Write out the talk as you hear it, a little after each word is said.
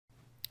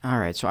All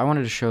right, so I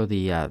wanted to show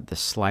the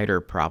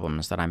slider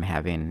problems that I'm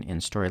having in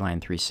Storyline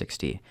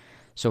 360.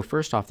 So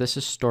first off, this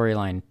is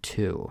Storyline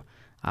 2.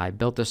 I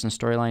built this in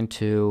Storyline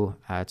 2.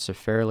 It's a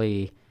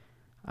fairly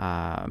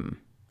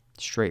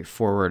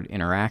straightforward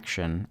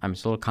interaction.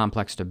 It's a little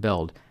complex to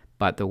build,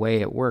 but the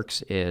way it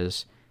works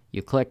is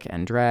you click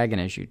and drag,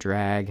 and as you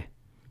drag,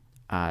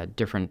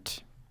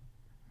 different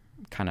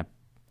kind of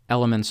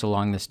elements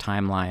along this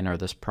timeline or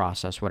this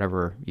process,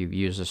 whatever you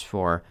use this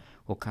for,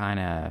 will kind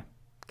of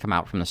come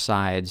out from the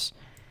sides,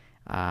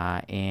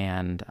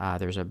 and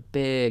there's a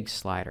big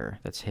slider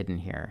that's hidden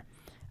here,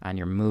 and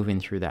you're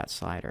moving through that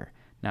slider.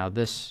 Now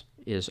this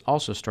is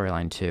also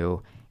Storyline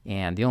 2,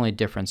 and the only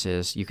difference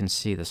is you can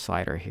see the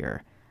slider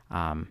here.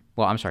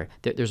 Well, I'm sorry,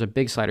 there's a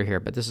big slider here,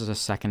 but this is a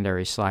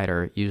secondary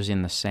slider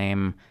using the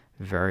same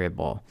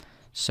variable.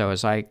 So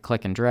as I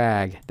click and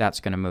drag, that's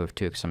going to move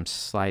too, because I'm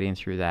sliding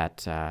through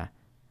that.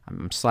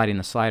 I'm sliding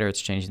the slider, it's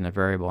changing the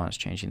variable, and it's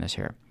changing this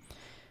here.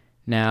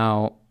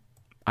 Now,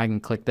 I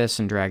can click this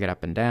and drag it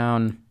up and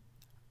down.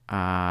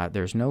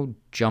 There's no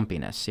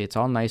jumpiness. See, it's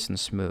all nice and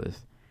smooth.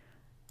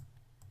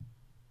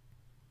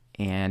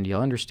 And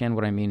you'll understand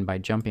what I mean by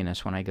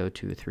jumpiness when I go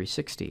to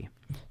 360.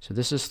 So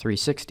this is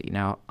 360.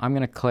 Now, I'm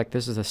going to click.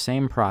 This is the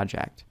same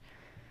project.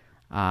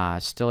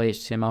 Still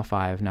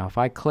HTML5. Now, if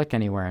I click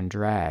anywhere and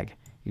drag,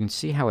 you can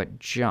see how it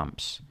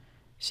jumps.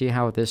 See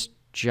how this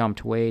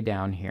jumped way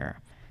down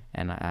here.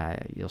 And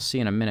you'll see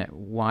in a minute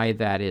why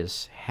that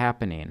is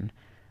happening.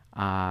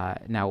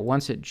 Now,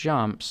 once it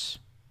jumps,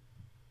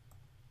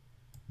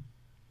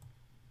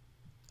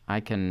 I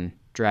can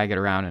drag it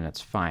around and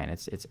it's fine.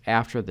 It's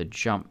after the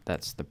jump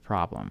that's the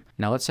problem.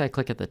 Now, let's say I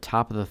click at the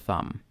top of the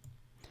thumb.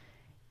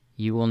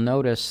 You will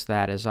notice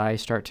that as I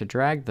start to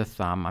drag the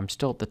thumb, I'm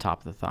still at the top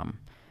of the thumb.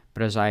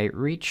 But as I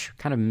reach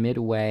kind of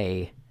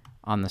midway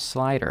on the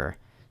slider,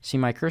 see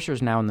my cursor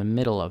is now in the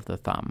middle of the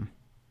thumb.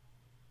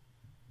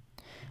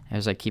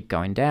 As I keep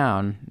going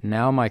down,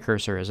 now my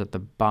cursor is at the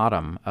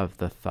bottom of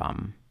the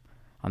thumb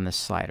on this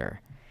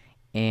slider.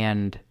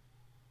 And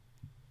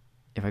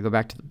if I go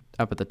back to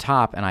up at the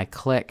top and I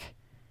click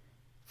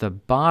the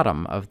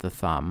bottom of the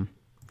thumb,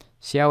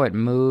 see how it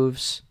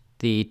moves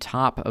the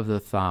top of the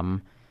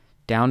thumb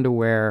down to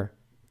where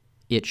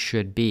it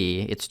should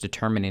be. It's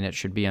determining it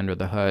should be under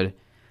the hood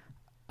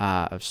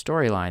of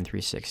Storyline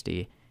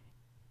 360.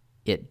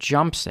 It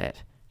jumps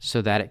it so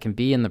that it can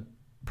be in the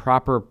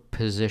proper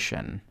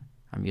position.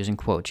 I'm using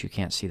quotes, you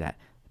can't see that.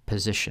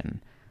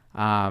 Position.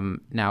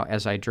 Now,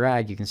 as I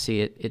drag, you can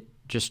see it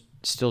just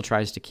still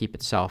tries to keep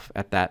itself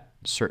at that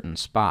certain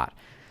spot.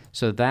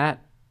 So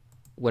that,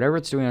 whatever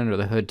it's doing under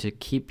the hood to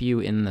keep you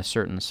in the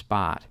certain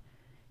spot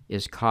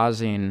is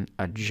causing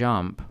a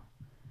jump,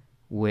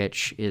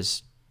 which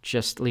is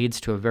just leads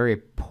to a very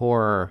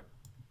poor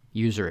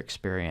user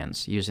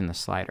experience using the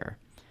slider.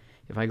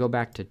 If I go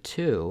back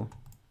to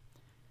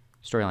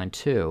Storyline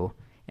 2,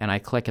 and I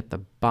click at the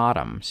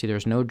bottom, see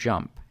there's no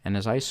jump. And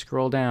as I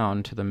scroll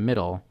down to the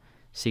middle,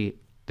 see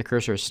the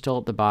cursor is still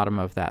at the bottom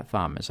of that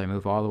thumb. As I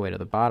move all the way to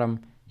the bottom,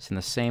 it's in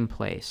the same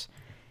place.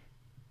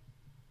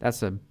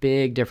 That's a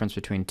big difference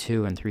between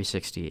 2 and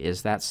 360,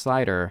 is that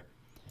slider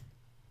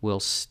will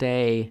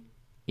stay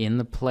in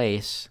the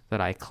place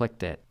that I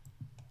clicked it,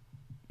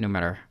 no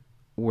matter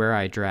where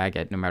I drag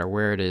it, no matter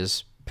where it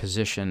is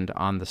positioned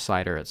on the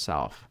slider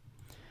itself.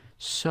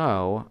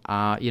 So,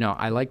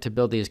 I like to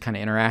build these kind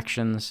of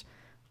interactions.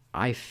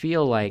 I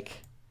feel like,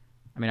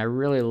 I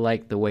really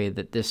like the way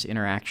that this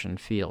interaction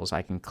feels.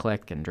 I can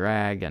click and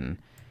drag and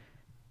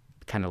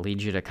kind of lead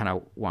you to kind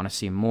of want to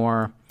see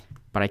more,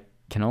 but I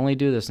can only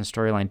do this in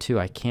Storyline 2.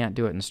 I can't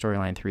do it in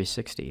Storyline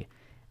 360.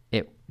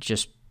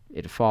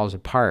 It falls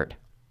apart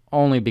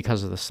only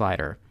because of the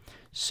slider.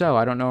 So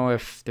I don't know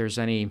if there's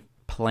any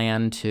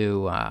plan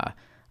to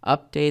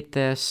update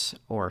this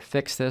or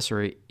fix this,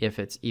 or if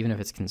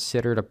it's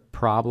considered a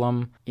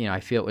problem. I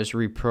feel it was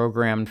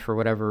reprogrammed for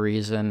whatever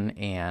reason,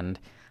 and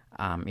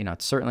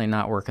it's certainly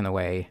not working the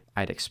way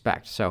I'd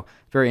expect. So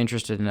very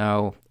interested to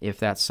know if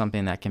that's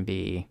something that can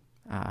be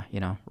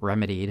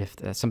remedied, if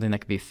that's something that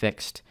could be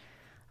fixed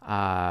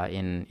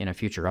in a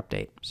future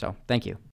update. So thank you.